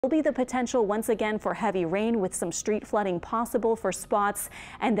Will be the potential once again for heavy rain with some street flooding possible for spots,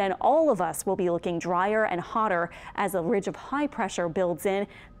 and then all of us will be looking drier and hotter as a ridge of high pressure builds in. It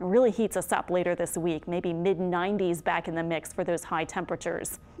really heats us up later this week, maybe mid-90s back in the mix for those high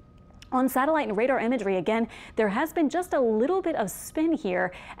temperatures. On satellite and radar imagery, again, there has been just a little bit of spin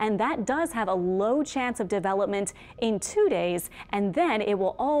here, and that does have a low chance of development in 2 days, and then it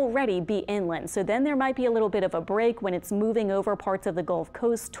will already be inland. So then there might be a little bit of a break when it's moving over parts of the Gulf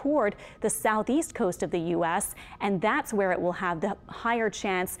Coast toward the southeast coast of the U.S., and that's where it will have the higher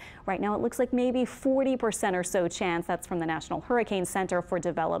chance. Right now, it looks like maybe 40% or so chance. That's from the National Hurricane Center for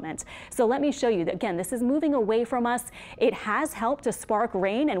development. So let me show you that, again, this is moving away from us. It has helped to spark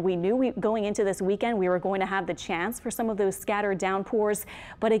rain, and we knew going into this weekend we were going to have the chance for some of those scattered downpours,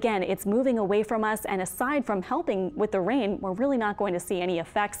 but again, it's moving away from us, and aside from helping with the rain, we're really not going to see any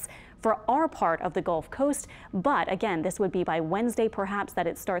effects for our part of the Gulf Coast. But again, this would be by Wednesday perhaps that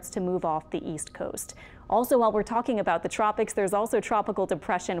it starts to move off the East Coast. Also, while we're talking about the tropics, there's also Tropical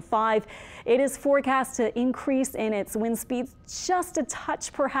Depression 5. It is forecast to increase in its wind speeds just a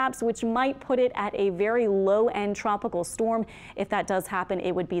touch perhaps, which might put it at a very low-end tropical storm. If that does happen,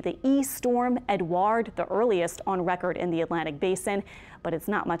 it would be the E storm Edouard, the earliest on record in the Atlantic Basin. But it's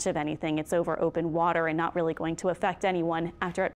not much of anything. It's over open water and not really going to affect anyone after it